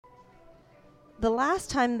the last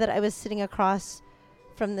time that I was sitting across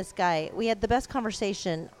from this guy, we had the best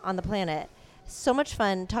conversation on the planet. So much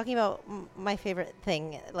fun talking about my favorite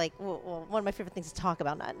thing, like well, one of my favorite things to talk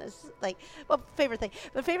about, not like favorite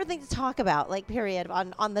thing to talk about, like period,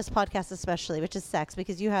 on this podcast especially, which is sex,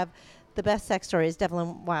 because you have the best sex stories,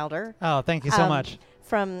 Devlin Wilder. Oh, thank you so much.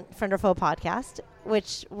 From Friend or Faux podcast,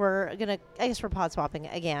 which we're pod swapping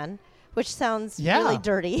again, which sounds really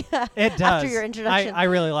dirty. It does. After your introduction. I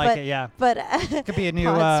really like it, yeah. But it could be a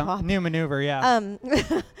new maneuver, yeah.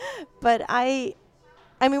 But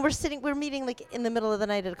I mean, we're meeting like in the middle of the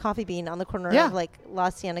night at a Coffee Bean on the corner of like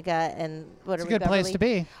La Cienega and whatever. It's a good place to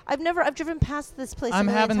be. I've driven past this place. I'm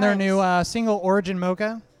having their new single origin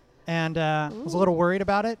mocha, and I was a little worried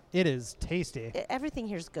about it. It is tasty. Everything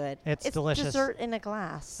here's good. It's delicious. Dessert in a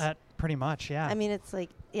glass. Pretty much, yeah. I mean, it's like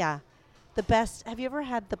the best. Have you ever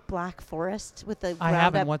had the Black Forest with the? I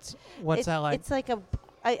haven't. What's that like? It's like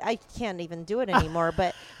I can't even do it anymore.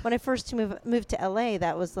 But when I first moved to LA,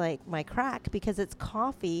 that was like my crack, because it's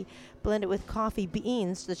coffee blended with coffee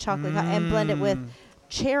beans, the chocolate, and blend it with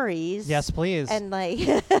cherries. Yes, please. And like.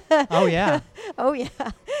 Oh yeah. Oh yeah.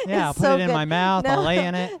 Yeah, I'll it's put so it in good. my mouth. No. I'll lay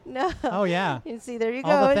in it. No. Oh yeah. You see, there you go.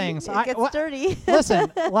 All the things. It gets dirty.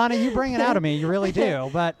 Listen, Lana, you bring it out of me. You really do.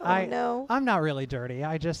 But no. I'm not really dirty.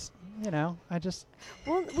 I just.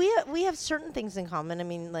 Well, we have certain things in common. I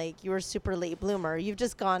mean, like, you're a super late bloomer. You've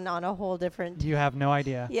just gone on a whole different. You have no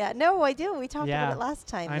idea. Yeah, no, I do. We talked about it last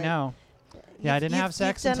time. I know. Yeah, I didn't have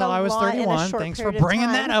sex until I was 31. Thanks for bringing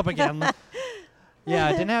that up again. Yeah,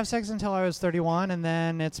 I didn't have sex until I was 31, and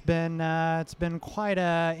then it's been quite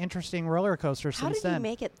a interesting roller coaster since then. How did you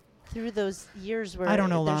make it through those years where I don't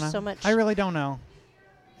know, there's Lana. so much? I really don't know.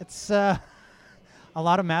 It's a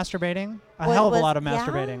lot of masturbating, hell of a lot of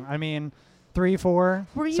masturbating. I mean, 3, 4,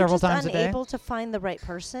 several times a day. Were you just unable to find the right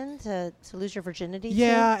person to lose your virginity to?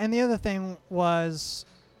 Yeah, and the other thing was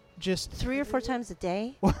just 3 or 4 times a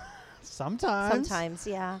day? Sometimes. Sometimes,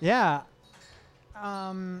 yeah. Yeah.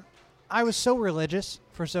 I was so religious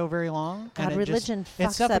for so very long. God, and religion fucks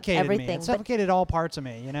it suffocated up everything. Me. It suffocated all parts of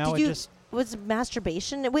me, you know? Was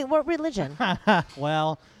masturbation? Wait, what religion?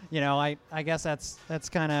 Well, I guess that's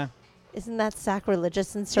kind of... Isn't that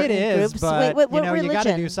sacrilegious in certain groups? But Wait, what religion? You got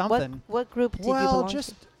to do something. What group did you belong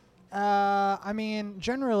to? I mean,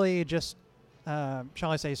 generally just,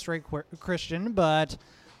 shall I say, straight Christian, but,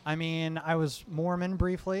 I mean, I was Mormon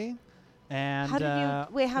briefly, and... How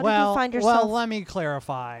did you find yourself? Well, let me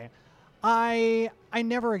clarify. I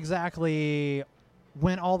never exactly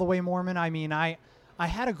went all the way Mormon. I mean, I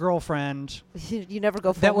had a girlfriend... You never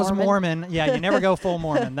go full that Mormon? was Mormon. Yeah, you never go full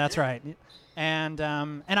Mormon. That's right. And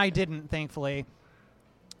I didn't, thankfully.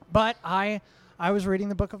 But I was reading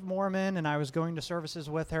the Book of Mormon, and I was going to services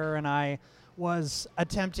with her, and I was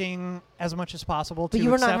attempting as much as possible to accept the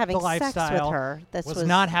lifestyle. But you were not having sex with her. Was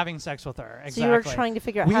not having sex with her. Exactly. So you were trying to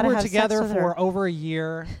figure out how to have sex with her. We were together for over a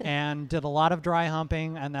year and did a lot of dry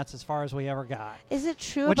humping, and that's as far as we ever got. Is it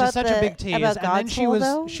true which about is such a big tease. About and then she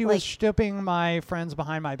though? was stooping my friends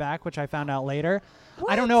behind my back, which I found out later.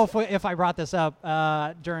 What? I don't know if I brought this up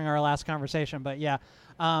during our last conversation, but yeah.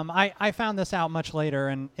 I found this out much later,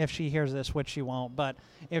 and if she hears this, which she won't, but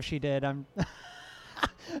if she did, I'm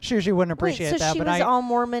sure she wouldn't appreciate that. So she was all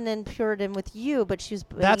Mormon and Puritan with you, but she was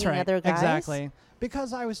banging other guys? Exactly.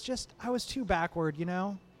 Because I was too backward,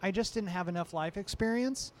 I just didn't have enough life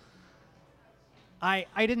experience. I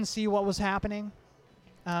didn't see what was happening.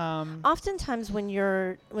 Oftentimes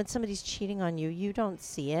when somebody's cheating on you, you don't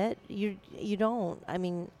see it. You don't. I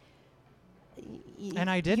mean... and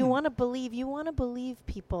I didn't. You want to believe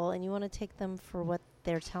people, and you want to take them for what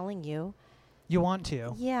they're telling you. You want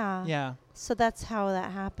to. Yeah. Yeah. So that's how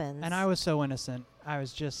that happens. And I was so innocent. I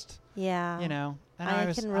was just, and I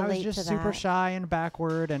was just super shy and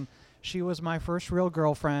backward, and she was my first real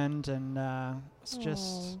girlfriend, and it's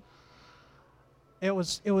just, it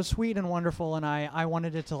was sweet and wonderful, and I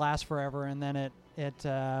wanted it to last forever, and then it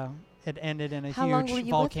ended in a huge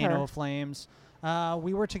volcano of flames.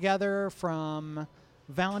 We were together from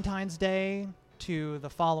Valentine's Day to the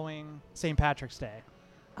following St. Patrick's Day.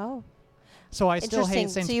 Oh. So I still hate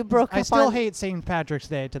St. Patrick's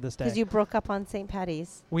Day to this day. Because you broke up on St.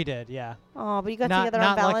 Patty's. We did, yeah. Oh, but you got together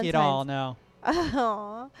on Valentine's. Not lucky at all, no.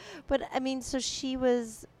 Oh. But I mean, so she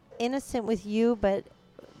was innocent with you, but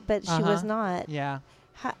she was not. Yeah.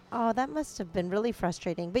 That must have been really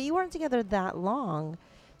frustrating. But you weren't together that long.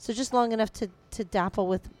 So just long enough to dapple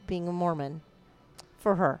with being a Mormon.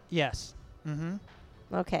 For her? Yes. Mm-hmm.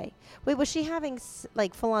 Okay. Wait, was she having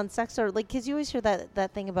full-on sex, or because you always hear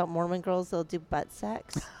that thing about Mormon girls, they'll do butt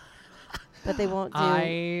sex, but they won't do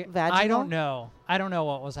vaginal? I don't know. I don't know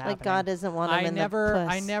what was happening. Like God doesn't want them in the puss.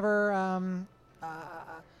 I never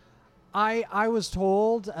I was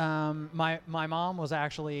told my mom was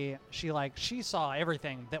actually she saw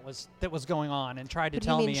everything that was going on and tried to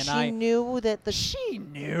tell me, and she knew that she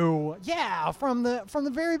knew, yeah, from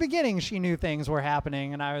the very beginning she knew things were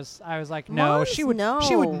happening, and I was like, no, Moms, she would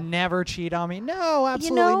never cheat on me. No,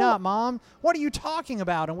 absolutely not, Mom. What are you talking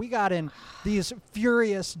about? And we got in these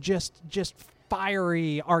furious, just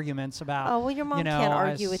fiery arguments about. Oh well, your mom can't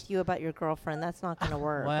argue with you about your girlfriend. That's not going to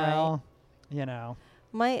work. Well, right?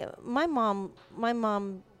 My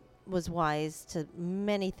mom was wise to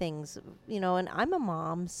many things, and I'm a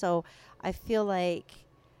mom, so I feel like.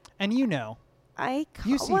 And you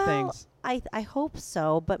see things. I hope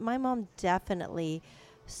so, but my mom definitely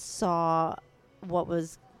saw what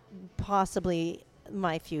was possibly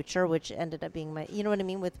my future, which ended up being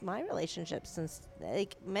with my relationships since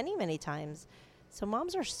many times. So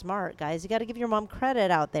moms are smart, guys. You got to give your mom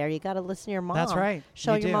credit out there. You got to listen to your mom. That's right.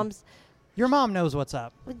 Show your mom's. Your mom knows what's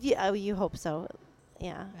up. Yeah, you hope so.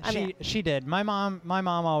 Yeah, she did. My mom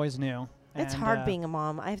always knew. It's hard being a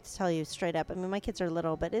mom. I have to tell you straight up. I mean, my kids are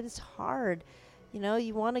little, but it is hard. You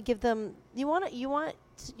want to give them. You want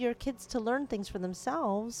your kids to learn things for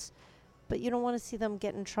themselves, but you don't want to see them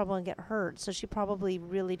get in trouble and get hurt. So she probably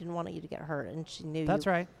really didn't want you to get hurt, and she knew. That's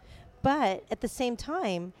right. But at the same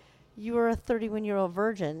time, you were a 31-year-old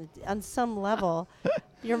virgin. On some level,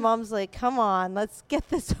 your mom's like, "Come on, let's get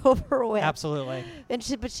this over with." Absolutely.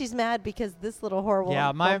 But she's mad because this little whore won't.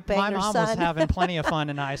 Yeah, my bang her mom son. was having plenty of fun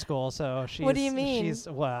in high school, so she's. What do you mean?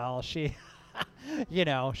 She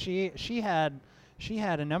she had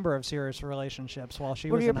a number of serious relationships while she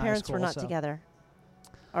was in high school. Your parents were not together,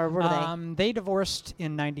 or were they? They divorced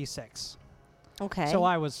in '96. Okay. So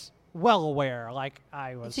I was well aware,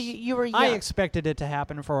 I was. So you were young. I expected it to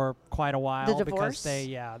happen for quite a while. The divorce?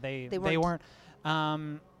 Because they weren't.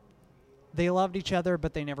 They loved each other,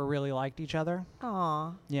 but they never really liked each other.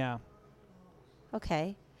 Aw. Yeah.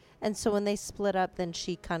 Okay. And so when they split up, then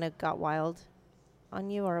she kind of got wild on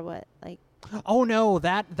you, or what? Oh no,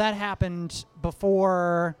 that happened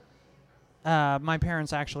before my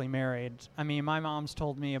parents actually married. I mean, my mom's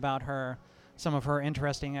told me about some of her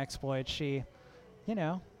interesting exploits. She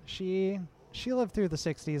lived through the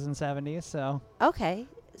 60s and 70s, so. Okay.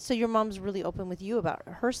 So your mom's really open with you about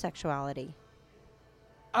her sexuality.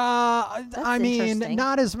 I mean,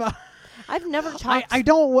 not as much. I've never talked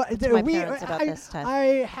to my parents about this test. I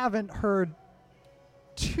haven't heard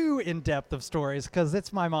too in-depth of stories because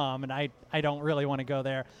it's my mom, and I don't really want to go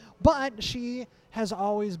there. But she has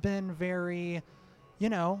always been very,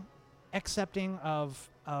 accepting of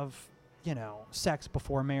sex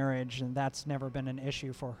before marriage, and that's never been an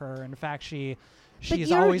issue for her. In fact, she's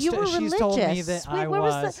told me that I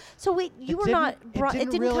was. So wait, you were not brought.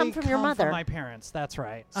 It didn't come from your mother. From my parents. That's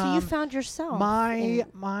right. So you found yourself.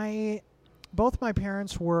 Both my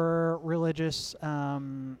parents were religious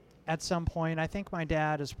at some point. I think my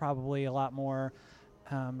dad is probably a lot more,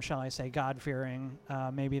 shall I say, God-fearing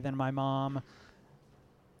maybe than my mom.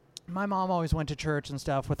 My mom always went to church and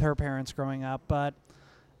stuff with her parents growing up, but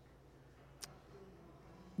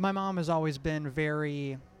my mom has always been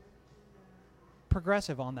very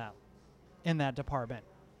progressive in that department.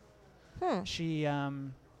 She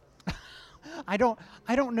I don't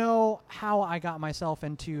know how I got myself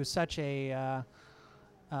into such a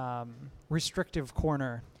restrictive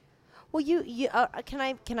corner. Well, can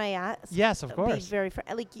I ask? Yes, of course. Be very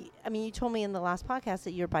you told me in the last podcast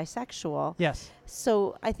that you're bisexual. Yes.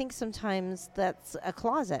 So I think sometimes that's a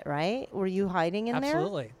closet, right? Were you hiding in there?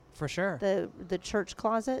 Absolutely, for sure. The church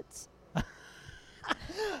closets.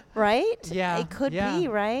 Right? Yeah. It could be,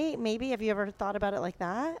 right? Maybe. Have you ever thought about it like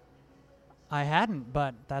that? I hadn't,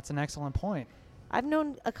 but that's an excellent point. I've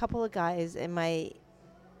known a couple of guys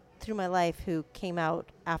through my life who came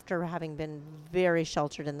out after having been very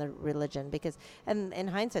sheltered in the religion, because, and in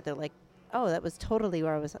hindsight, they're like, oh, that was totally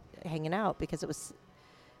where I was hanging out, because it was,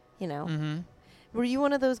 Mm-hmm. Were you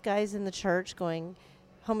one of those guys in the church going,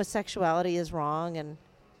 homosexuality is wrong and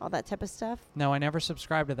all that type of stuff? No, I never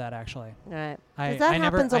subscribed to that, actually. Right. Because that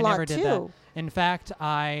happens a lot, never did too. That. In fact,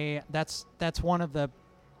 that's one of the,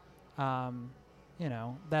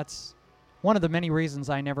 that's one of the many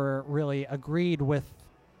reasons I never really agreed with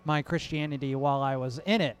my Christianity while I was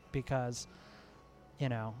in it, because, a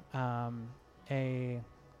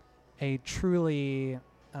truly,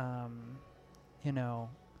 an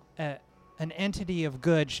entity of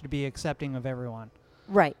good should be accepting of everyone.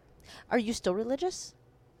 Right. Are you still religious?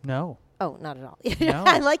 No. Oh, not at all. No.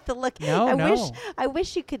 I like the look. No, I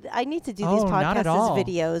wish you could. I need to do these podcasts as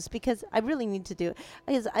videos, because I really need to do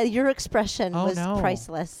it. Your expression was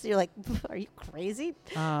priceless. You're like, are you crazy?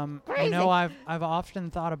 Crazy. I've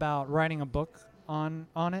often thought about writing a book on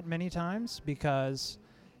it many times, because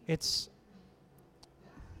it's,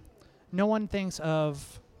 no one thinks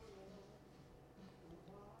of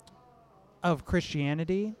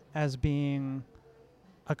Christianity as being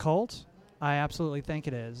a cult. I absolutely think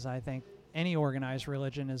it is. I think any organized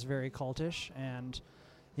religion is very cultish, and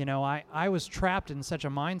I was trapped in such a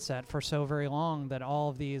mindset for so very long that all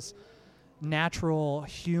of these natural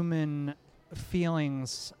human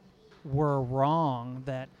feelings were wrong,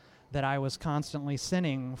 that I was constantly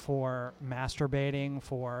sinning for masturbating,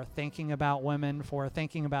 for thinking about women, for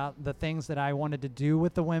thinking about the things that I wanted to do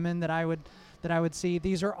with the women that I would see.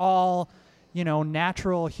 These are all,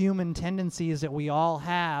 natural human tendencies that we all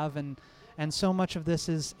have, and so much of this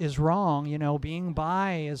is wrong. Being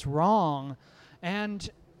bi is wrong. And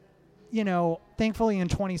thankfully in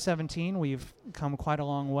 2017 we've come quite a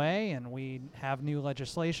long way, and we have new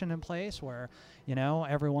legislation in place where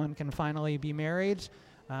everyone can finally be married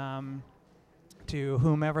to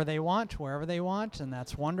whomever they want, wherever they want, and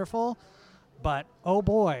that's wonderful. But oh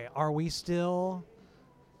boy, are we still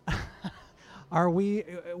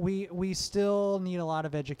we still need a lot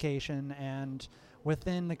of education, and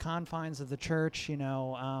within the confines of the church,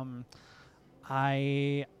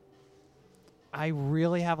 I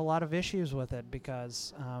really have a lot of issues with it,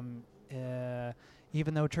 because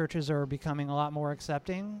even though churches are becoming a lot more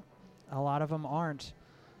accepting, a lot of them aren't,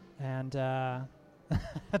 and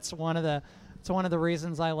that's one of the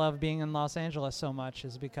reasons I love being in Los Angeles so much,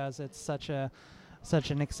 is because it's such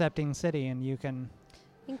an accepting city, and you can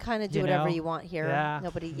kind of do whatever you want here. Yeah.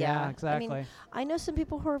 Nobody. Yeah, exactly. I mean, I know some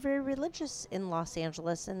people who are very religious in Los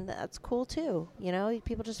Angeles, and that's cool too.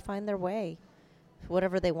 People just find their way,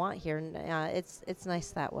 whatever they want here, and it's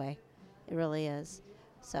nice that way. It really is.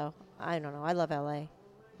 So I don't know. I love LA.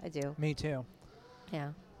 I do. Me too.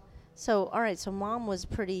 Yeah. So all right. So mom was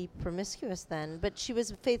pretty promiscuous then, but she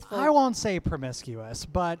was faithful. I won't say promiscuous,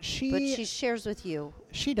 but she shares with you.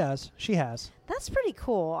 She does. She has. That's pretty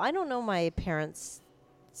cool. I don't know my parents'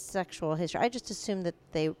 sexual history. I just assumed that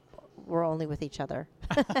they were only with each other.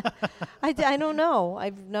 I don't know.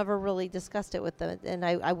 I've never really discussed it with them, and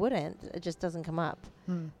I wouldn't. It just doesn't come up.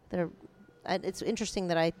 It's interesting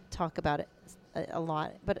that I talk about it a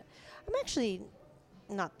lot, but I'm actually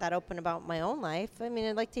not that open about my own life. I mean,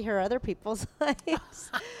 I'd like to hear other people's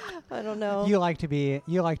lives. I don't know. You like to be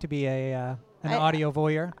an audio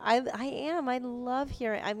voyeur? I am. I love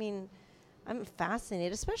hearing. I mean, I'm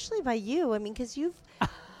fascinated, especially by you. I mean, because you've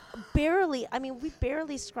we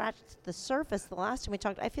barely scratched the surface the last time we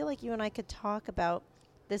talked. I feel like you and I could talk about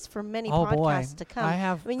this for many podcasts to come. I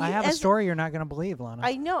have a story you're not going to believe, Lana.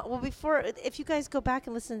 I know. Well, if you guys go back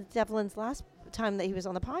and listen to Devlin's last time that he was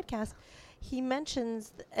on the podcast, he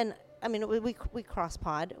mentions, and I mean, we cross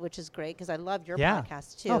pod, which is great because I love your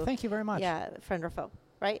podcast too. Oh, thank you very much. Yeah, Friend or Foe,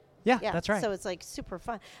 right? Yeah, that's right. So it's like super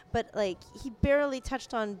fun. But like he barely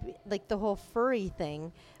touched on like the whole furry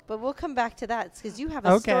thing. But we'll come back to that because you have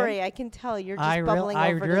a story. I can tell you're just bubbling over. I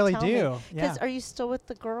really do. Because are you still with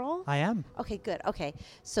the girl? I am. Okay, good. Okay,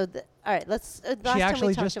 so all right, let's. She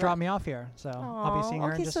actually just dropped me off here, so I'll be seeing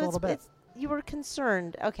her in just a little bit. You were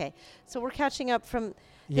concerned. Okay, so we're catching up from.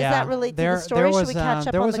 Does that relate to the story? Should we catch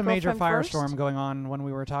up? There was a major firestorm going on when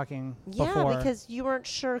we were talking before. Yeah, because you weren't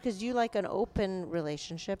sure because you like an open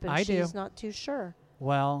relationship and she's not too sure.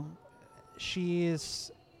 Well,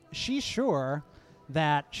 she's sure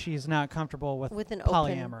that she's not comfortable with an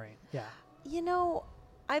polyamory. Yeah.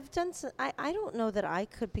 I've done some, I don't know that I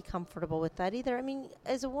could be comfortable with that either. I mean,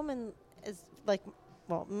 as a woman,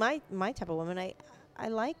 my type of woman, I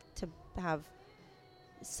like to have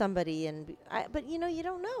somebody but you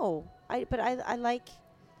don't know. I like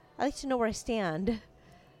to know where I stand.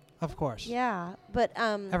 Of course. Yeah, but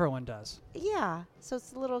everyone does. Yeah, so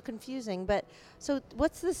it's a little confusing. But so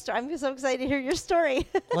what's the story? I'm so excited to hear your story.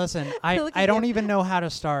 Listen, I don't even know how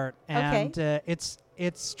to start, and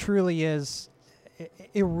it's truly is.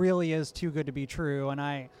 It really is too good to be true, and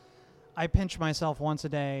I pinch myself once a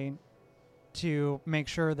day to make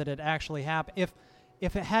sure that it actually happened.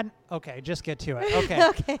 If it hadn't, just get to it. Okay.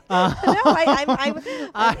 Okay. No,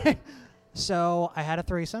 So I had a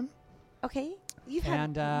threesome. Okay. You've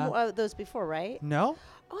had those before, right? No.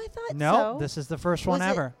 Oh, I thought so. No, this is the first one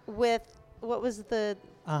ever. With what was the?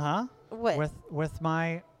 What? With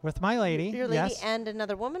my lady. Your lady and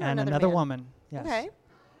another woman, or and another man? Woman. Yes. Okay.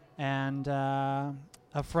 And a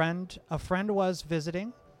friend was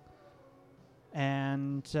visiting,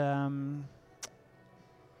 and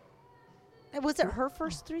was it her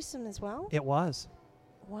first threesome as well? It was.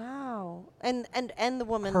 Wow. And the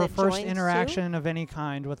woman her that first joined interaction of any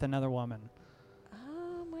kind with another woman.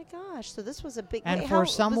 Oh my gosh! So this was a big. And for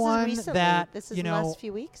someone this is that this is the last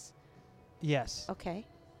few weeks. Yes. Okay.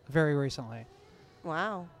 Very recently.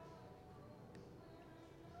 Wow.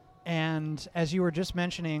 And as you were just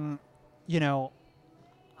mentioning,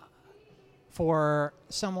 for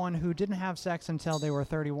someone who didn't have sex until they were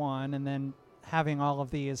 31 and then having all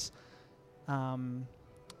of these,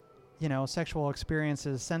 sexual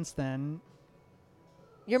experiences since then.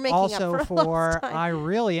 You're making also up for I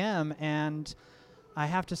really am. And I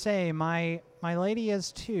have to say my lady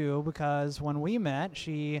is too, because when we met,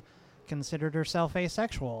 she considered herself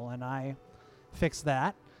asexual, and I fixed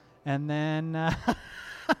that. And then...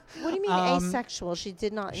 What do you mean asexual? She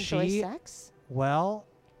did not enjoy sex? Well,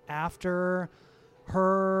 after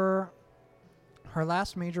her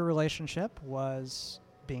last major relationship was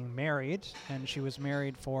being married, and she was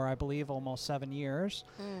married for, I believe, almost 7 years.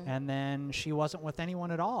 And then she wasn't with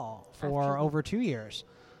anyone at all for over 2 years.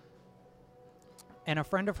 And a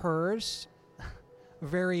friend of hers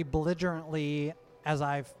very belligerently, as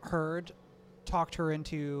I've heard, talked her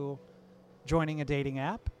into joining a dating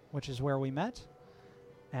app, which is where we met.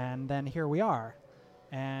 And then here we are.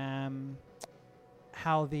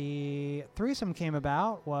 How the threesome came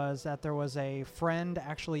about was that there was a friend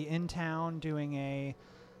actually in town doing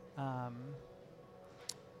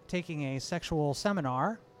taking a sexual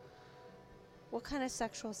seminar. What kind of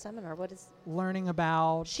sexual seminar? What is... Learning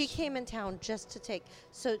about... She came in town just to take...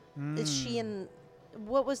 So is she in...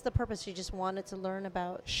 What was the purpose? She just wanted to learn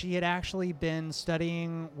about... She had actually been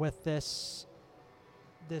studying with this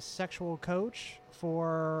sexual coach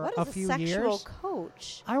for a few years. What is a sexual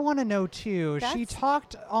coach? I want to know too. She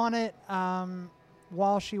talked on it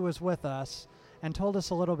while she was with us and told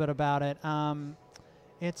us a little bit about it.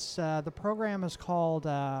 It's the program is called.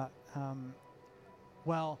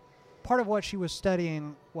 Part of what she was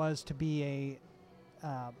studying was to be a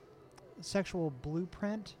sexual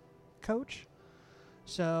blueprint coach.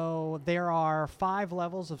 So there are 5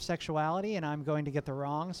 levels of sexuality, and I'm going to get them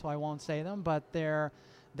wrong, so I won't say them. But there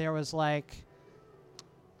was like,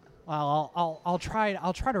 well, I'll try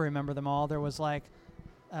to remember them all. There was like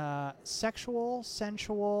sexual,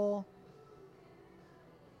 sensual,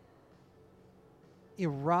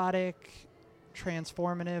 erotic,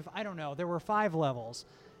 transformative. I don't know. There were 5 levels,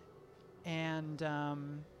 and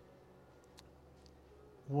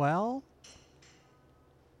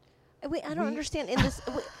Wait, I don't understand. In this,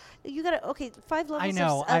 you got to 5 levels. I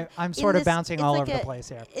know. I'm sort of bouncing all over the place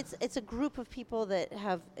here. It's a group of people that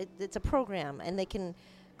have. It's a program, and they can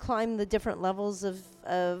climb the different levels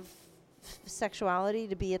of sexuality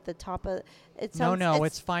to be at the top of.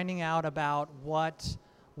 It's finding out about what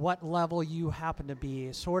level you happen to be.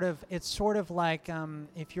 It's sort of like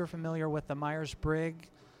if you're familiar with the Myers-Briggs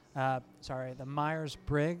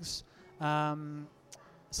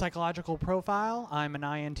psychological profile. I'm an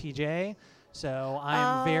INTJ, so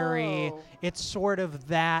I'm it's sort of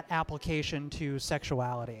that application to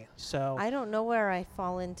sexuality. So I don't know where I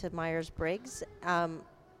fall into Myers-Briggs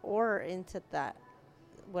or into that,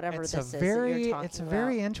 whatever this is that you're talking about. It's a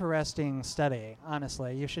very interesting study,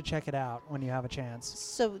 honestly. You should check it out when you have a chance.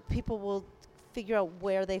 So people will figure out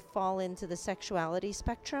where they fall into the sexuality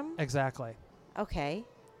spectrum? Exactly. Okay.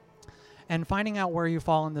 And finding out where you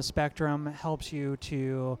fall in the spectrum helps you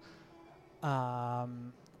to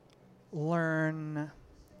learn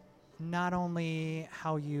not only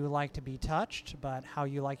how you like to be touched, but how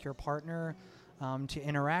you like your partner to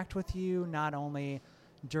interact with you, not only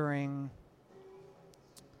during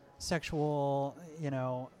sexual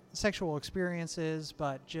experiences,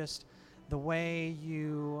 but just the way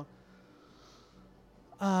you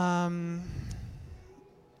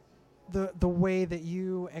the way that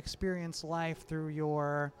you experience life through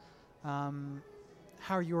your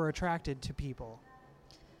how you're attracted to people.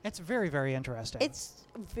 It's very, very interesting. It's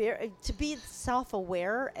to be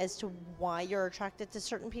self-aware as to why you're attracted to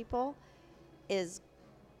certain people is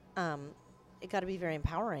it got to be very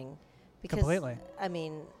empowering. Because, completely.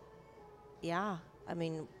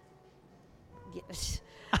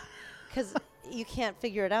 Because you can't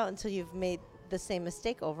figure it out until you've made the same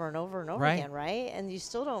mistake over and over and over again, right? And you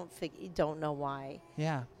still don't know why.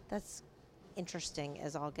 Yeah. That's interesting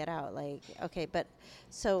as all get out. Like, okay, but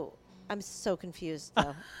so I'm so confused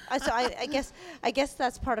though. I guess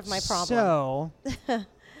that's part of my problem. So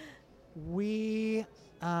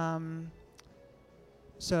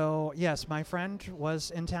so yes, my friend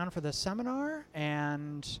was in town for the seminar,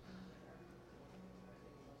 and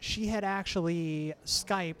she had actually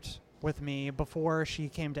Skyped with me before she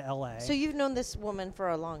came to LA. So you've known this woman for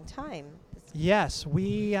a long time. Yes,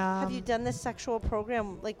 we... have you done this sexual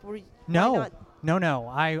program? Like, No.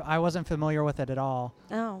 I wasn't familiar with it at all.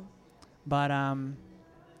 Oh. But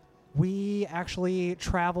we actually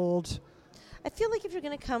traveled I feel like if you're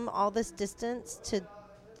going to come all this distance to,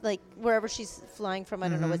 like, wherever she's flying from, I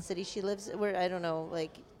don't know what city she lives, where, I don't know,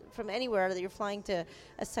 like, from anywhere that you're flying to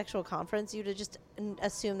a sexual conference, you'd just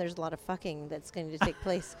assume there's a lot of fucking that's going to take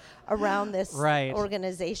place around this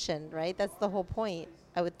organization, right? That's the whole point,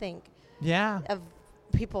 I would think. Yeah. Of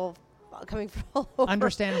people coming from all over.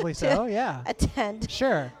 Understandably so, yeah. Attend.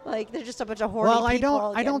 Sure. Like, they're just a bunch of horny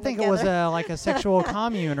people. I don't think it was like a sexual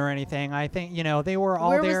commune or anything. I think, they were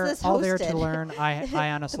all there to learn. I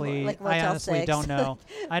honestly don't know.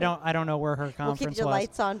 I don't know where her conference was. We'll keep your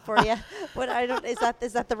lights on for you.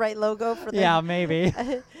 Is that the right logo for the Yeah, maybe.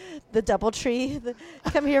 The DoubleTree.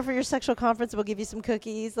 Come here for your sexual conference. We'll give you some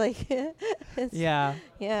cookies. Like yeah.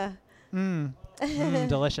 Yeah.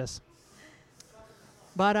 Delicious.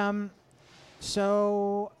 But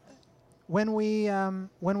so when we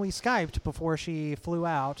Skyped before she flew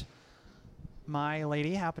out, my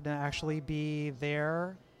lady happened to actually be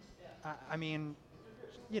there. I mean,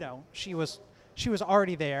 she was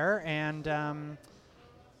already there, and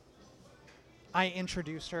I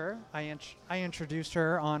introduced her. I introduced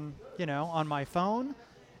her on on my phone,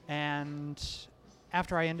 and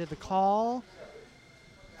after I ended the call,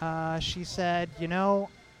 she said,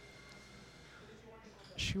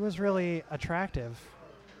 she was really attractive.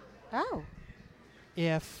 Oh.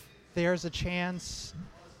 If there's a chance,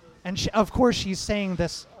 and of course she's saying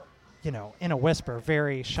this, in a whisper,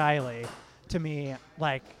 very shyly to me,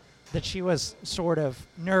 like that she was sort of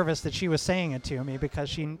nervous that she was saying it to me because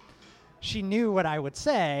she knew what I would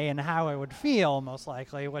say and how I would feel, most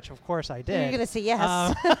likely, which of course I did. You're going to say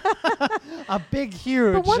yes. A big,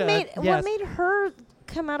 huge. But what made her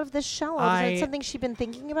come out of this shell? Is that something she'd been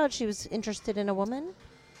thinking about? She was interested in a woman?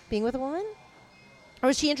 Being with a woman? Or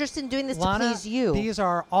was she interested in doing this Lana, to please you? These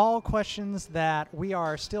are all questions that we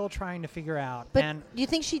are still trying to figure out. But do you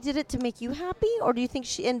think she did it to make you happy? Or do you think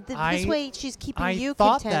this way she's keeping you content? I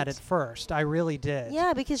thought that at first. I really did.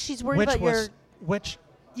 Yeah, because she's worried about Which,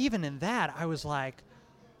 even in that, I was like,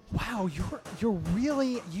 wow, you're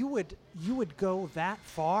really, you would go that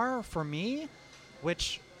far for me?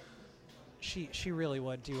 Which she really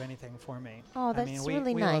would do anything for me. Oh, that's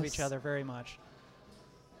really we nice. We love each other very much.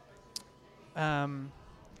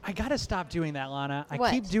 I gotta stop doing that, Lana.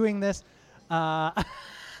 I keep doing this. What?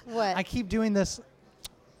 I keep doing this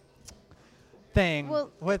thing.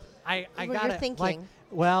 Well, I gotta. You're thinking.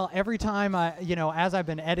 Every time as I've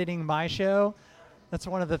been editing my show, that's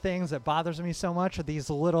one of the things that bothers me so much. Are these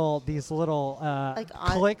little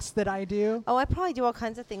clicks that I do? Oh, I probably do all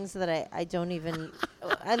kinds of things that I don't even.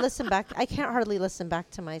 I listen back. I can't hardly listen back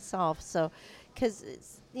to myself. So, because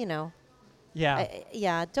it's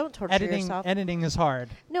Yeah. Don't torture yourself. Editing is hard.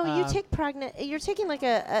 No, you're taking like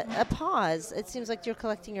a pause. It seems like you're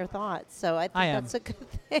collecting your thoughts. So I think that's a good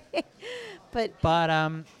thing. But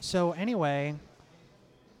so anyway,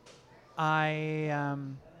 I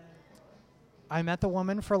met the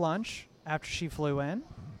woman for lunch after she flew in.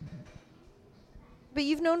 But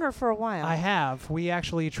you've known her for a while. I have. We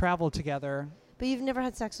actually traveled together. But you've never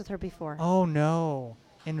had sex with her before. Oh no.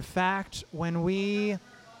 In fact, when we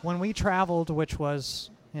traveled, which was,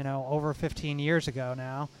 over 15 years ago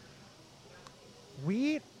now,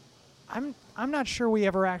 I'm not sure we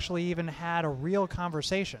ever actually even had a real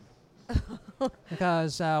conversation.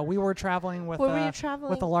 Because we were traveling with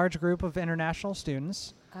a large group of international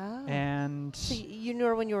students. Oh. And so you knew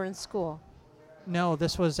her when you were in school? No,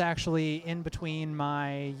 this was actually in between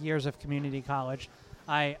my years of community college.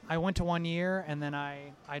 I went to 1 year, and then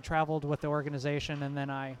I traveled with the organization, and then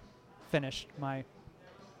I finished my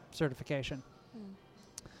certification.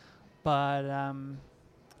 But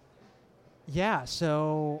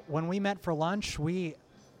so when we met for lunch, it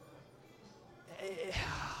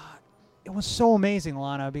was so amazing,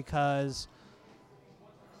 Lana, because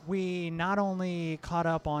we not only caught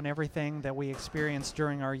up on everything that we experienced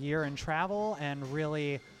during our year in travel and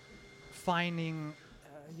really finding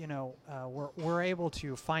we're able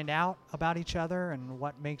to find out about each other and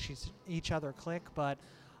what makes each other click, but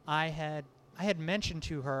I had mentioned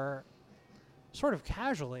to her sort of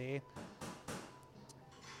casually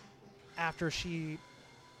after she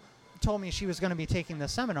told me she was going to be taking the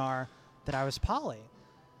seminar that I was poly.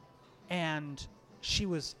 And she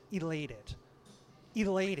was elated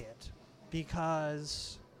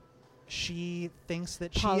because she thinks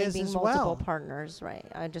that poly she is being as multiple well. Partners, right?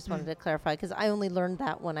 I just wanted to clarify because I only learned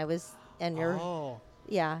that when I was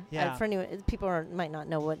Yeah. For anyone, people might not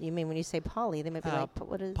know what you mean when you say poly. They might be like,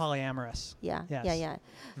 "What is polyamorous?" Yeah. Yes. Yeah.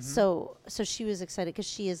 Mm-hmm. So she was excited because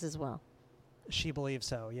she is as well. She believes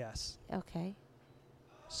so. Yes. Okay.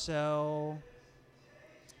 So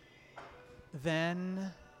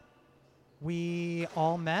then we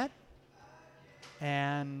all met,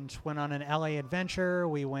 and went on an LA adventure.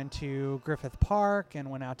 We went to Griffith Park and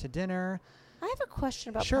went out to dinner. I have a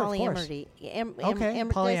question about sure, polyamory.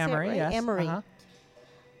 Polyamory, yes. Amory. Uh-huh.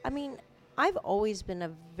 I mean, I've always been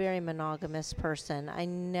a very monogamous person. I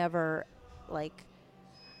never, I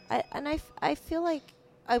feel like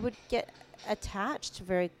I would get attached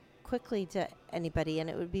very quickly to anybody, and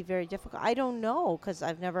it would be very difficult. I don't know, because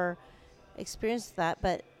I've never experienced that,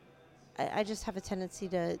 but I just have a tendency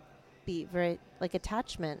to be very,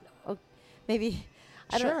 attachment. Oh, maybe.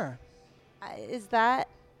 Sure. Is that...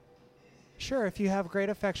 Sure, if you have great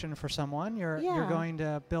affection for someone, you're going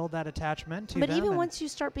to build that attachment to them. But even once you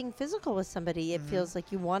start being physical with somebody, it feels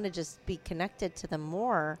like you want to just be connected to them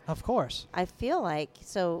more. Of course. I feel like.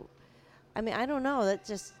 So, I mean, I don't know.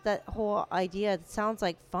 That whole idea, it sounds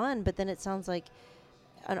like fun, but then it sounds like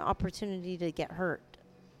an opportunity to get hurt.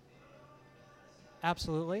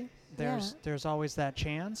 Absolutely. There's always that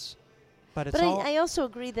chance. But I also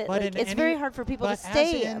agree that it's very hard for people to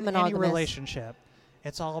stay monogamous. Any relationship,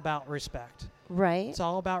 it's all about respect. Right. It's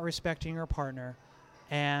all about respecting your partner.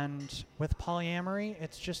 And with polyamory,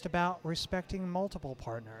 it's just about respecting multiple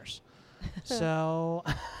partners. So,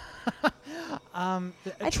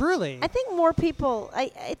 truly. I think more people, I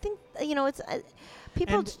think, it's...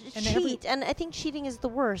 people cheat, and I think cheating is the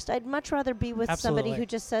worst. I'd much rather be with somebody who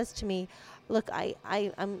just says to me, look,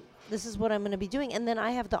 I'm this is what I'm going to be doing. And then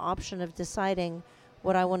I have the option of deciding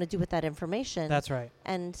what I want to do with that information. That's right.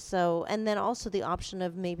 And then also the option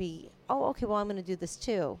of maybe, I'm going to do this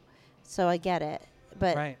too. So I get it.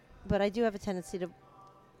 But I do have a tendency to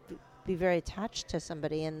be very attached to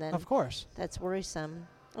somebody, and then of course that's worrisome.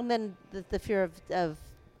 And then the fear of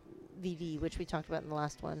VD, which we talked about in the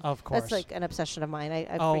last one. Of course. That's like an obsession of mine. I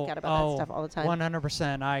freak out about that stuff all the time.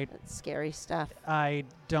 100%. That's scary stuff. I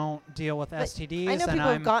don't deal with STDs. I know people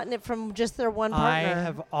have gotten it from just their one partner. I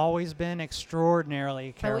have always been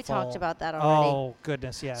extraordinarily careful. And we talked about that already. Oh,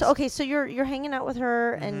 goodness, yes. So you're hanging out with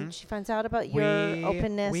her, and she finds out about your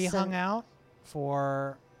openness. We hung out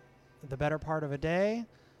for the better part of a day.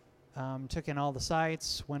 Took in all the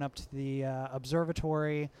sights, went up to the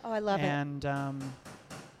observatory. Oh, I love it. And...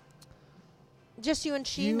 just you and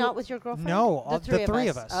she, not with your girlfriend? No, the three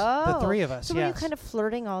of us. Oh. The three of us, So were you kind of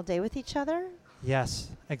flirting all day with each other? Yes,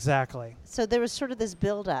 exactly. So there was sort of this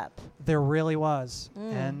build-up. There really was.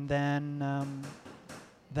 And then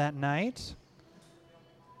that night,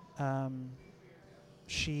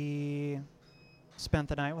 she spent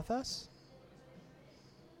the night with us.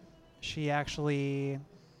 She actually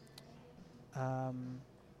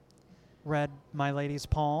read my lady's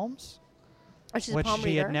palms. Oh, she's which a palm she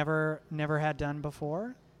reader? had never had done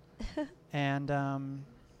before. And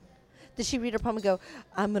did she read her palm and go,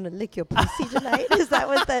 I'm going to lick your pussy tonight? Is that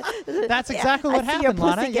what that's exactly what happened,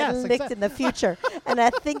 Lana. I see your pussy getting licked in the future. And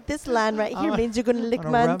I think this line right here means you're going to lick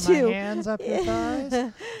mine too. Rub my hands up your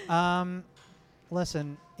thighs.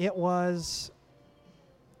 Listen, it was...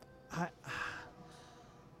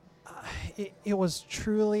 it was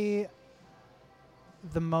truly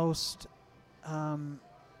the most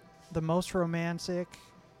romantic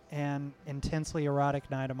and intensely erotic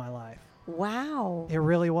night of my life. Wow. It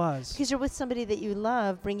really was. Because you're with somebody that you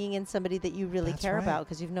love, bringing in somebody that you really care about,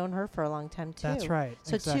 because you've known her for a long time too. That's right.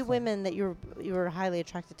 So two women that you were highly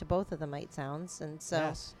attracted to both of them, it sounds. And so,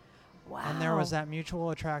 yes. Wow. And there was that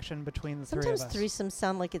mutual attraction between the three of us. Sometimes threesomes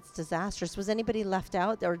sound like it's disastrous. Was anybody left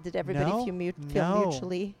out, or did everybody feel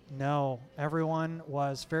mutually? No. Everyone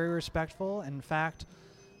was very respectful. In fact,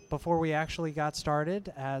 before we actually got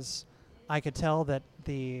started, as I could tell that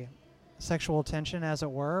the sexual tension, as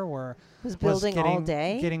it were, was building all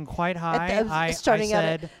day, getting quite high. I starting out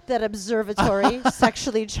at that observatory,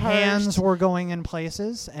 sexually charged. Hands were going in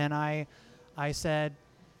places, and I said,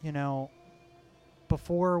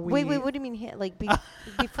 before we... Wait, what do you mean?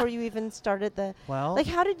 Before you even started the... Well...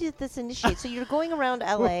 how did this initiate? So you're going around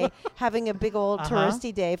L.A. having a big old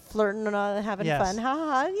touristy day, flirting and all, having fun.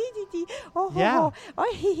 Ha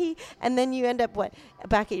ha, and then you end up,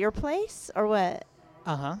 back at your place, or what?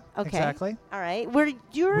 Okay. Exactly. All right. Do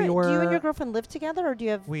you and your girlfriend live together, or do you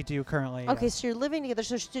have... We do currently, Okay, yes. So you're living together.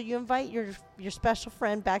 So you invite your special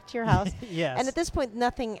friend back to your house. Yes. And at this point,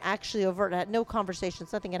 nothing actually overt, no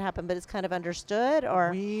conversations, nothing had happened, but it's kind of understood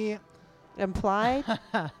or implied?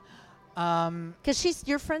 Because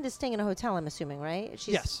your friend is staying in a hotel, I'm assuming, right?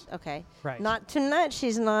 Yes. Okay. Right. Not tonight.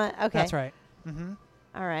 She's not. Okay. That's right. Mm-hmm.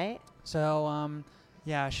 All right. So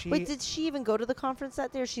Yeah, she. Wait, did she even go to the conference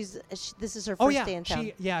that day? Or this is her first day in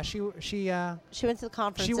town. She went to the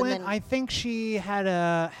conference. She went. I think she had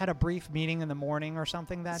a brief meeting in the morning or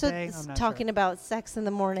something that day. I'm not talking about sex in the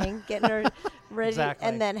morning, getting her ready, exactly.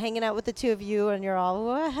 and then hanging out with the two of you, and you're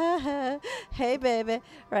all, hey, baby,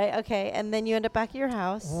 right? Okay, and then you end up back at your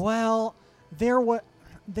house. Well, there were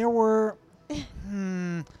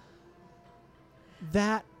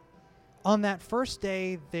that on that first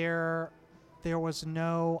day there was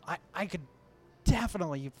no. I could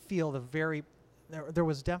definitely feel there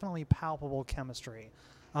was definitely palpable chemistry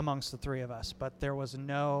amongst the three of us, but there was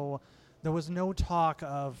no talk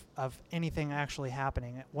of anything actually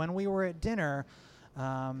happening. When we were at dinner,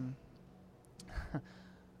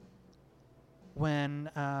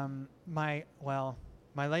 when my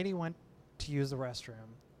lady went to use the restroom,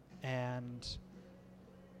 and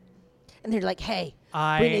they're like, "Hey,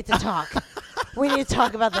 we need to talk. We need to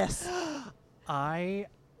talk about this." I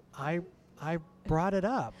brought it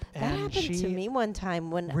up, that happened to me one time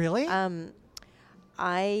when really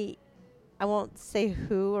I won't say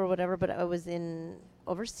who or whatever, but I was in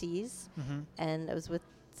overseas, and I was with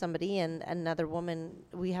somebody and another woman.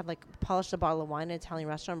 We had polished a bottle of wine in an Italian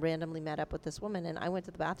restaurant, randomly met up with this woman, and I went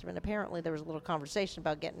to the bathroom, and apparently there was a little conversation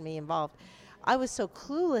about getting me involved. I was so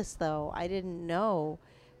clueless, though. I didn't know.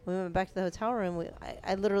 When we went back to the hotel room,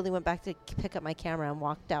 I literally went back to pick up my camera and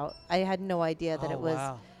walked out. I had no idea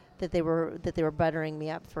that that they were buttering me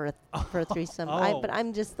up for a threesome. But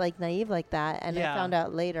I'm just naive like that, and I found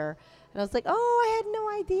out later, and I was like, oh, I had no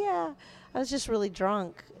idea. I was just really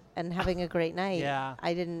drunk and having a great night. Yeah.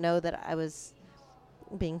 I didn't know that I was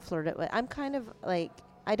being flirted with. I'm kind of I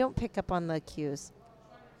don't pick up on the cues.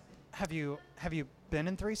 Have you been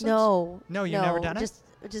in threesomes? No, you've never done it.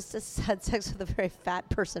 Just had sex with a very fat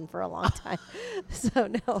person for a long time. So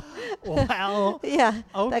no. Well. Yeah.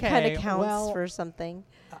 Okay. That kind of counts for something.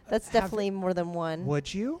 That's definitely more than one.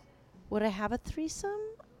 Would you? Would I have a threesome?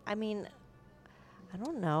 I mean, I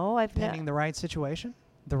don't know. Finding the right situation,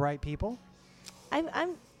 the right people. I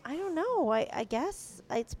don't know. I guess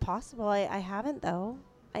it's possible. I haven't though.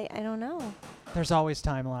 I don't know. There's always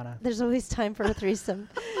time, Lana. There's always time for a threesome.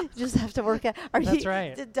 You just have to work out. That's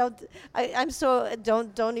right. Don't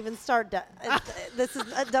even start. This is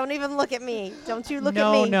don't even look at me. Don't you look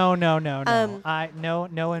at me. No. No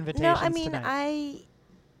invitations. No, I mean tonight.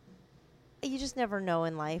 You just never know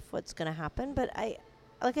in life what's going to happen. But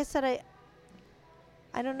like I said,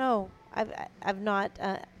 I don't know. I've not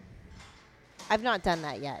done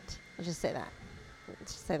that yet. I'll just say that.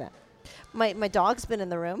 My dog's been in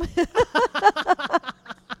the room.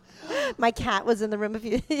 My cat was in the room. If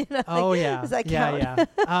you know. Oh yeah. Does that count? Yeah.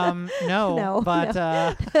 No. But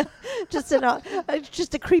just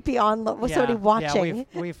a creepy onlook with somebody watching.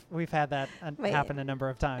 Yeah, we've had that happen a number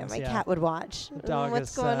of times. My cat would watch. Dog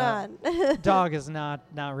What's going on? Dog is not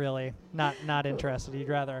really not interested. He'd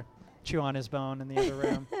rather chew on his bone in the other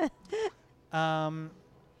room.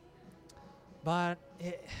 But.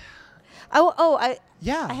 I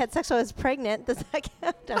had sex when I was pregnant. Does that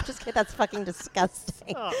count? I'm just kidding. That's fucking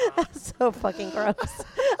disgusting. That's so fucking gross.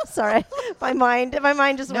 Sorry, my mind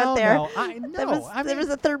just went there. There was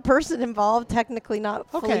a third person involved, technically not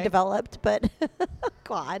fully developed, but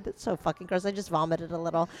God, that's so fucking gross. I just vomited a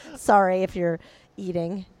little. Sorry if you're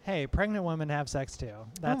eating. Hey, pregnant women have sex too.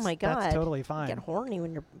 Oh my God, that's totally fine. You get horny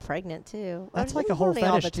when you're pregnant too. That's like a whole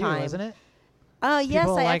fetish too, isn't it? Yes,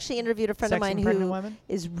 I actually interviewed a friend of mine who women?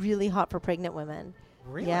 is really hot for pregnant women.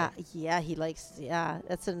 Really? Yeah, he likes. Yeah,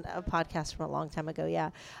 that's a podcast from a long time ago. Yeah,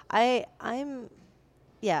 I'm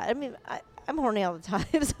horny all the time,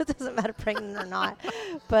 so it doesn't matter pregnant or not.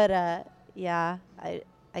 But yeah, I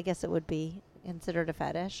guess it would be considered a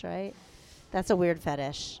fetish, right? That's a weird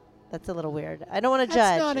fetish. That's a little weird. I don't want to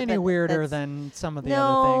judge. It's not any weirder than some of the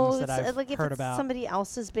other things that I've heard about. Somebody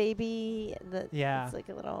else's baby. It's like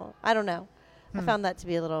a little. I don't know. I found that to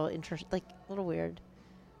be a little a little weird.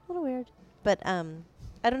 But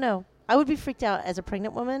I don't know. I would be freaked out as a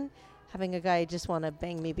pregnant woman having a guy just want to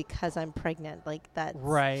bang me because I'm pregnant. Like that.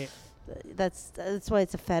 Right. That's why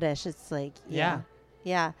it's a fetish. It's like yeah.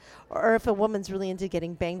 Or if a woman's really into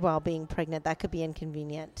getting banged while being pregnant, that could be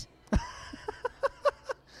inconvenient.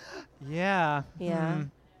 Yeah. Yeah.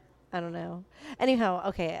 I don't know. Anyhow,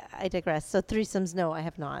 okay, I digress. So threesomes, no, I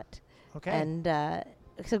have not. Okay. And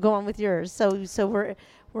so go on with yours. So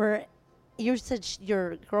we're you said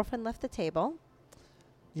your girlfriend left the table.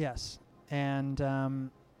 Yes. And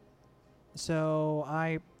so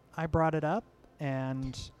I brought it up,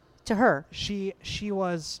 and to her. She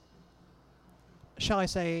was, shall I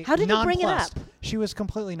say, how did you bring it up? She was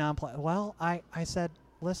completely nonplussed. Well, I said,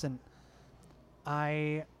 listen,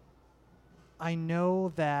 I I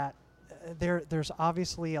know that there's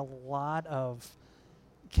obviously a lot of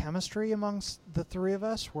chemistry amongst the three of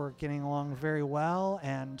us. We're getting along very well,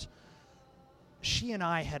 and she and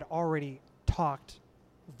I had already talked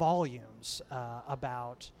volumes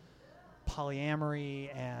about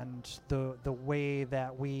polyamory and the way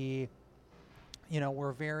that we,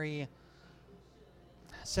 we're very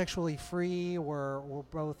sexually free. We're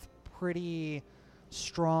both pretty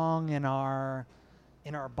strong in our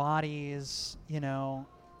bodies,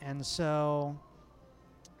 and so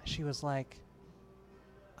she was like,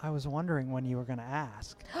 I was wondering when you were going to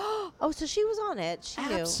ask. Oh, so she was on it. She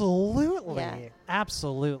knew. Absolutely. Yeah.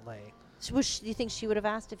 Absolutely. Do you think she would have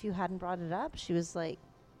asked if you hadn't brought it up? She was like,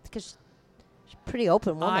 because she's a pretty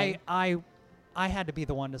open woman. I had to be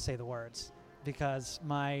the one to say the words because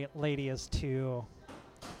my lady is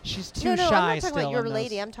she's too shy. No, I'm not talking still about your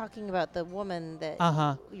lady. I'm talking about the woman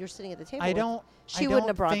that you're sitting at the table with. She wouldn't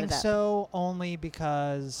have brought it up. I think so, only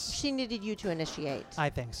because she needed you to initiate. I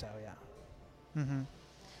think so, yeah. Mm-hmm.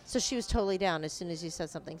 So she was totally down as soon as you said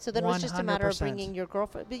something. So then it was just a matter of bringing your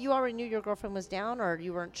girlfriend. But you already knew your girlfriend was down, or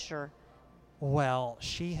you weren't sure? Well,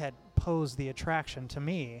 she had posed the attraction to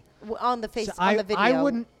me on the on the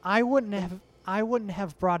video. I wouldn't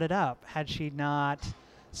have brought it up had she not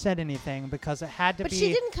said anything, because it had to be. But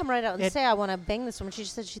she didn't come right out and say, I want to bang this woman. She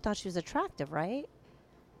just said she thought she was attractive, right?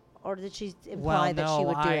 Or did she imply that she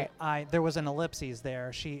would do it? There was an ellipses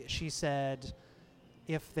there. She said,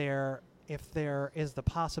 if there is the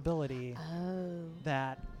possibility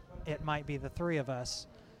that it might be the three of us,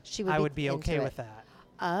 I would be okay with that.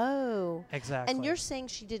 Oh. Exactly. And you're saying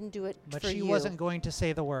she didn't do it but for you. But she wasn't going to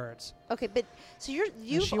say the words. Okay, but so you've opened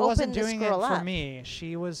this girl up. She wasn't doing it for me.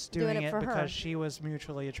 She was doing it because she was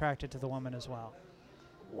mutually attracted to the woman as well.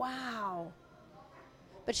 Wow.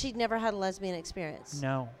 But she'd never had a lesbian experience.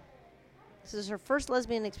 No. So this is her first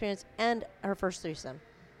lesbian experience and her first threesome.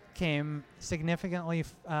 Came significantly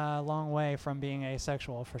long way from being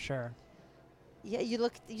asexual, for sure. Yeah,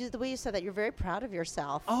 the way you said that, you're very proud of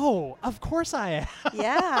yourself. Oh, of course I am.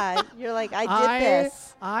 Yeah, you're like, I did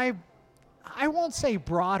this. I won't say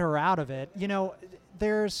brought her out of it.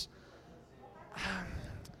 There's,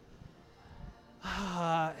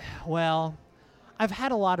 well, I've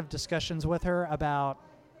had a lot of discussions with her about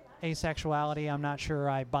asexuality. I'm not sure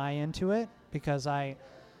I buy into it, because I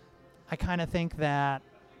kind of think that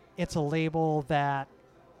it's a label that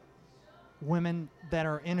women that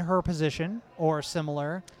are in her position or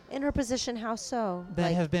similar. In her position, how so?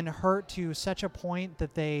 That have been hurt to such a point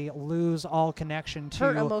that they lose all connection to.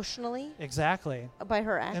 Hurt emotionally? Exactly. By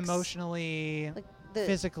her ex? Emotionally,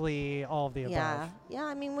 physically, all of the above. Yeah,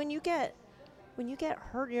 I mean, when you get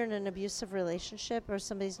hurt, you're in an abusive relationship or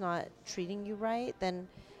somebody's not treating you right, then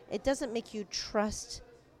it doesn't make you trust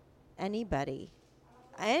anybody.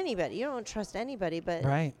 You don't trust anybody, but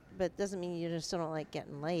right. But doesn't mean you just don't like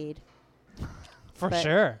getting laid. For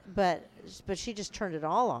sure. But she just turned it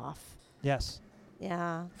all off. Yes.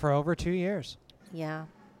 Yeah. For over 2 years. Yeah.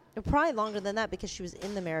 Probably longer than that, because she was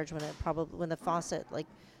in the marriage when the faucet,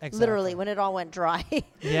 exactly. Literally when it all went dry.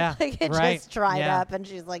 Yeah. It just dried up, and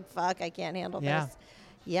she's like, fuck, I can't handle this.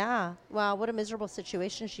 Yeah. Wow, what a miserable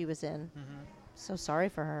situation she was in. Mm-hmm. So sorry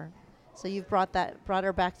for her. So you've brought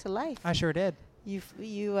her back to life. I sure did.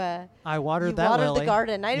 I watered that lily. The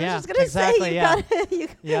garden. I was just going to say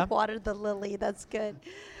you watered the lily. That's good.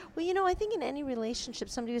 Well, I think in any relationship,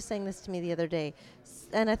 somebody was saying this to me the other day,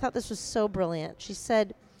 and I thought this was so brilliant. She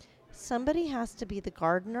said, somebody has to be the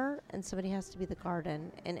gardener and somebody has to be the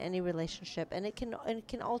garden in any relationship, and it can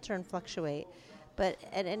alter and fluctuate, but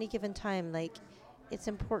at any given time, it's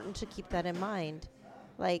important to keep that in mind.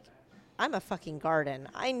 I'm a fucking garden.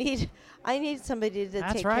 I need somebody to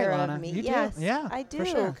take care Lana. of me. You yes, do. Yeah, I do, for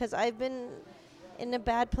sure. because I've been in a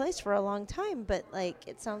bad place for a long time. But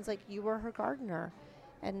it sounds like you were her gardener,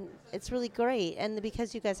 and it's really great. And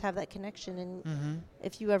because you guys have that connection, and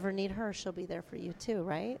if you ever need her, she'll be there for you too,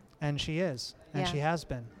 right? And she is, and she has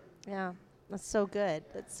been. Yeah, that's so good.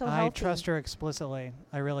 That's so healthy. I trust her explicitly.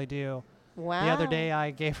 I really do. Wow. The other day,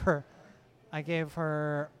 I gave her.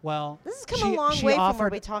 Well, this has come a long way from where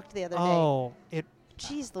we talked the other day. Oh,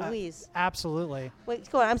 Jeez Louise. Absolutely.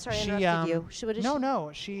 Wait, go on. I'm sorry, I interrupted you.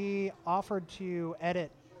 No. She offered to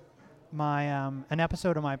edit my an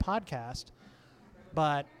episode of my podcast,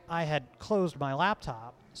 but I had closed my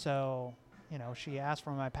laptop, so she asked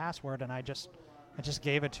for my password, and I just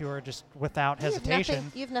gave it to her just without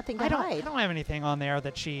hesitation. You have nothing to hide. I don't have anything on there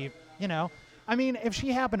that she, I mean, if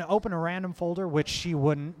she happened to open a random folder, which she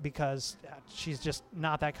wouldn't, because she's just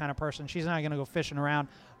not that kind of person. She's not going to go fishing around.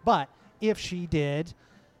 But if she did,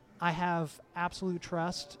 I have absolute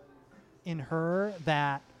trust in her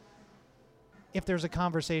that if there's a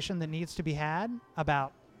conversation that needs to be had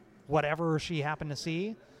about whatever she happened to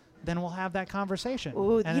see, then we'll have that conversation.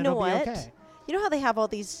 Ooh, and you know it'll what? be okay. You know how they have all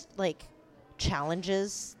these like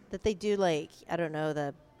challenges that they do, like, I don't know,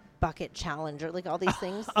 the bucket challenge or like all these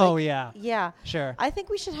things? Oh, like, yeah. Yeah. Sure. I think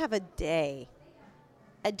we should have a day,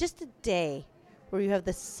 just a day, where you have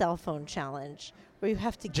the cell phone challenge, where you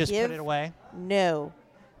have to just put it away? No.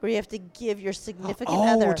 Where you have to give your significant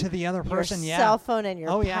other to the other person, your cell phone and your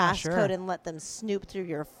passcode sure. and let them snoop through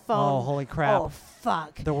your phone. Oh, holy crap. Oh,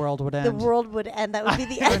 fuck. The world would end. The world would end. That would be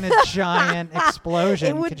the end. In a giant explosion.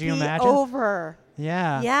 It would Could you be imagine? over.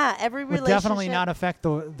 Yeah. Yeah, every relationship. Would definitely not affect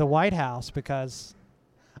the White House because...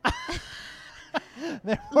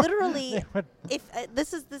 Literally, if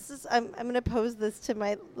this is I'm going to pose this to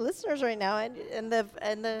my listeners right now and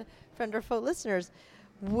the Friend or Faux listeners.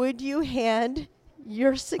 Would you hand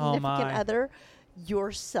your significant other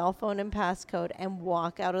your cell phone and passcode and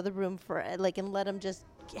walk out of the room for and let them just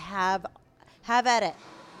have at it?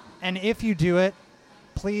 And if you do it,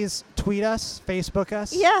 please tweet us, Facebook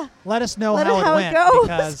us. Yeah. Let us know how it went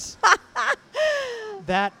because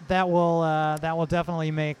that will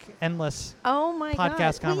definitely make endless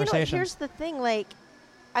podcast conversations. Well, here's the thing,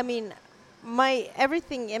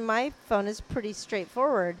 everything in my phone is pretty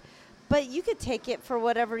straightforward. But you could take it for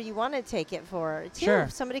whatever you want to take it for, too. Sure.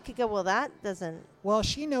 Somebody could go, well, that doesn't... Well,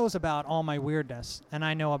 she knows about all my weirdness, and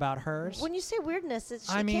I know about hers. When you say weirdness,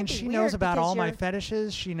 she knows about all my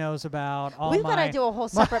fetishes. She knows about all We've got to do a whole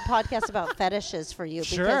separate podcast about fetishes for you.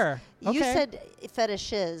 Sure. Because you said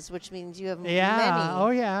fetishes, which means you have many. Oh,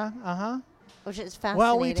 yeah. Uh-huh. Which is fascinating.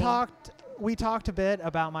 Well, we talked a bit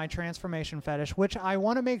about my transformation fetish, which I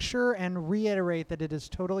want to make sure and reiterate that it is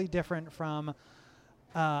totally different from...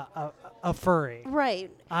 a furry.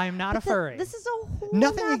 Right. I'm not a furry. This is a whole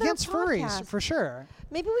Nothing against podcast. Furries, for sure.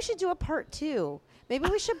 Maybe we should do a part 2. Maybe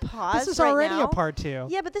we should pause. This is right already now. a part 2.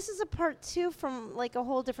 Yeah, but this is a part 2 from a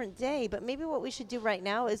whole different day. But maybe what we should do right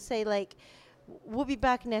now is say we'll be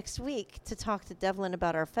back next week to talk to Devlin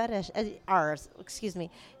about our fetish. His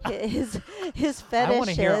fetishes. I want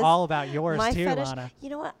to hear all about yours my too, fetish. Lana. You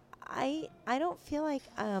know what? I don't feel like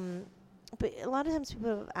but a lot of times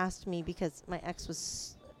people have asked me because my ex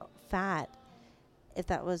was fat, if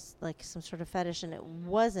that was some sort of fetish, and it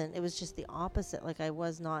wasn't. It was just the opposite. I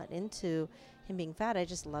was not into him being fat. I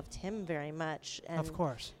just loved him very much. And of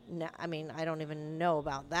course. I don't even know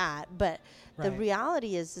about that. But the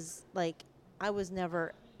reality is I was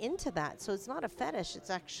never into that. So it's not a fetish. It's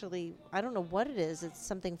actually, I don't know what it is. It's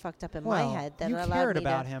something fucked up in my head that you allowed cared me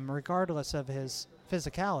about him regardless of his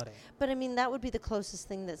physicality. But that would be the closest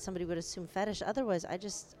thing that somebody would assume fetish. Otherwise,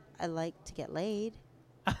 I like to get laid.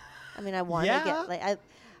 I want to get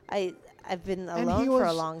I've been alone for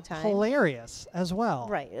a long time. Hilarious as well.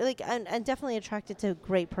 Right. I'm definitely attracted to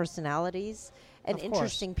great personalities and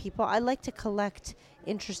interesting people. I like to collect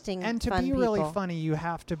interesting, and to fun be really funny, you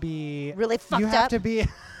have to be really fucked up. You have to be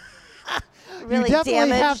really you definitely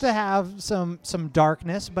damaged. have to have some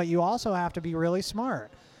darkness, but you also have to be really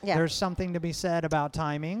smart. Yeah. There's something to be said about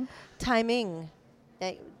timing.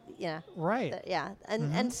 Yeah. Right.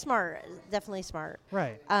 And smart. Definitely smart.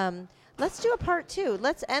 Right. Let's do a part 2.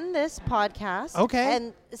 Let's end this podcast. Okay.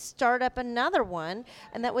 And start up another one.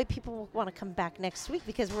 And that way people will want to come back next week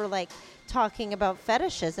because we're talking about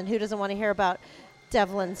fetishes. And who doesn't want to hear about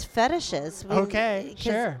Devlin's fetishes?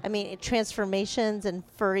 Sure. Transformations and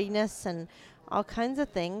furriness and all kinds of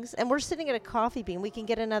things. And we're sitting at a coffee bean. We can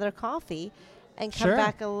get another coffee and come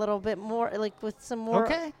back a little bit more, with some more.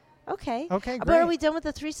 Okay, great. But are we done with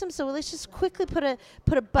the threesome? So let's just quickly put a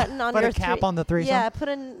button on put a cap on the threesome. Yeah,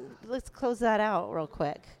 let's close that out real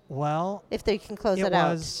quick. Well, if they can close it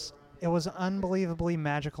out. It was an unbelievably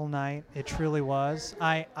magical night. It truly was.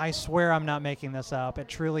 I swear I'm not making this up. It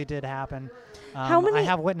truly did happen. How many? I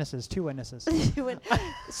have witnesses. 2 witnesses.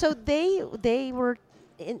 So they were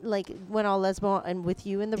went all lesbo and with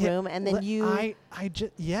you in the room, and then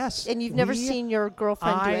yes. And you've never seen your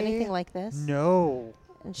girlfriend do anything like this? No.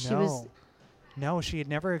 And she was... No, she had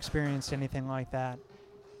never experienced anything like that.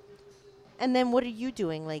 And then what are you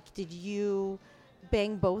doing? Did you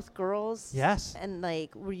bang both girls? Yes. And,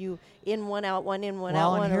 were you in one, out one, in one,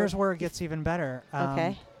 out one? Well, and here's where it gets even better.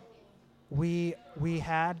 Okay. We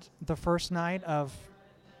had the first night of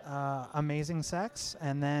amazing sex,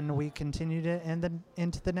 and then we continued it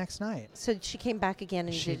into the next night. So she came back again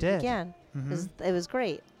and she did it again. Mm-hmm. It was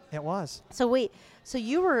great. It was. So wait, so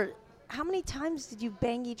you were... How many times did you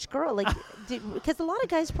bang each girl? Because a lot of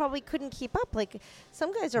guys probably couldn't keep up.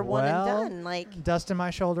 Some guys are one and done. Dusting my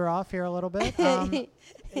shoulder off here a little bit.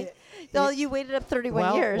 You waited up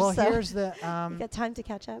 31 years. Well, so here's the... you got time to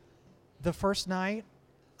catch up. The first night,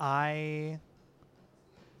 I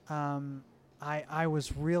I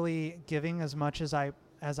was really giving as much as I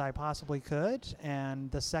possibly could,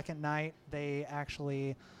 and the second night they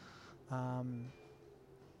actually,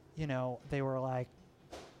 they were like,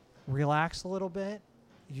 relax a little bit.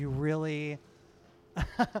 You really,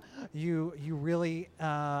 you really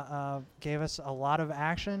gave us a lot of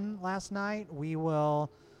action last night. We want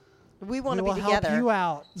to be together. Help you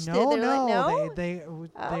out. No.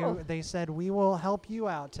 They said we will help you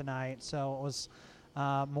out tonight. So it was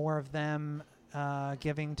more of them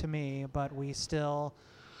giving to me, but we still.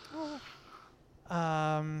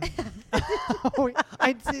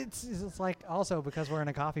 It's like also because we're in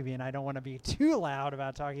a coffee bean, I don't want to be too loud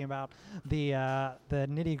about talking about the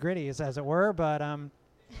nitty gritties, as it were. But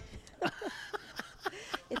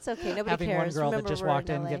it's okay. Nobody having cares. one girl Remember, that just walked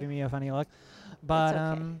in giving me a funny look, but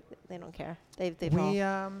okay. They don't care.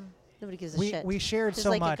 Nobody gives a shit. We shared just so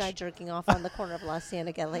like much. A guy jerking off on the corner of La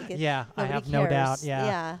Cienega. Yeah, I have no doubt.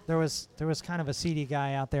 Yeah. There was kind of a seedy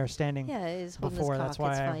guy out there standing before. That's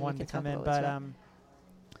why I wanted to come in. But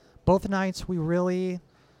both nights we really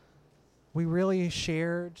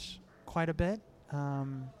shared quite a bit.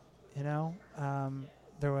 There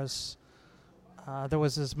was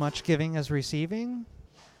as much giving as receiving,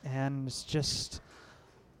 and it's just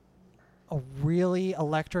a really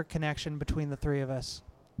electric connection between the three of us.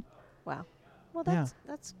 Wow. Well,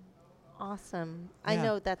 that's awesome. Yeah. I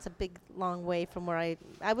know that's a big, long way from where I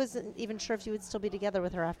wasn't even sure if you would still be together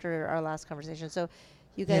with her after our last conversation. So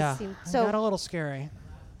you guys seem so. It got a little scary.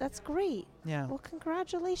 That's great. Yeah. Well,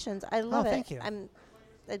 congratulations. I love it. Thank you.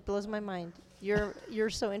 It blows my mind. You're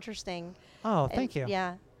so interesting. Oh, thank you.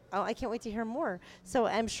 Yeah. Oh, I can't wait to hear more. So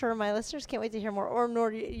I'm sure my listeners can't wait to hear more, or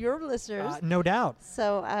nor your listeners. No doubt.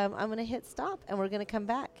 So I'm going to hit stop, and we're going to come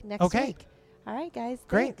back next week. All right, guys.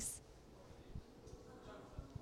 Great. Thanks.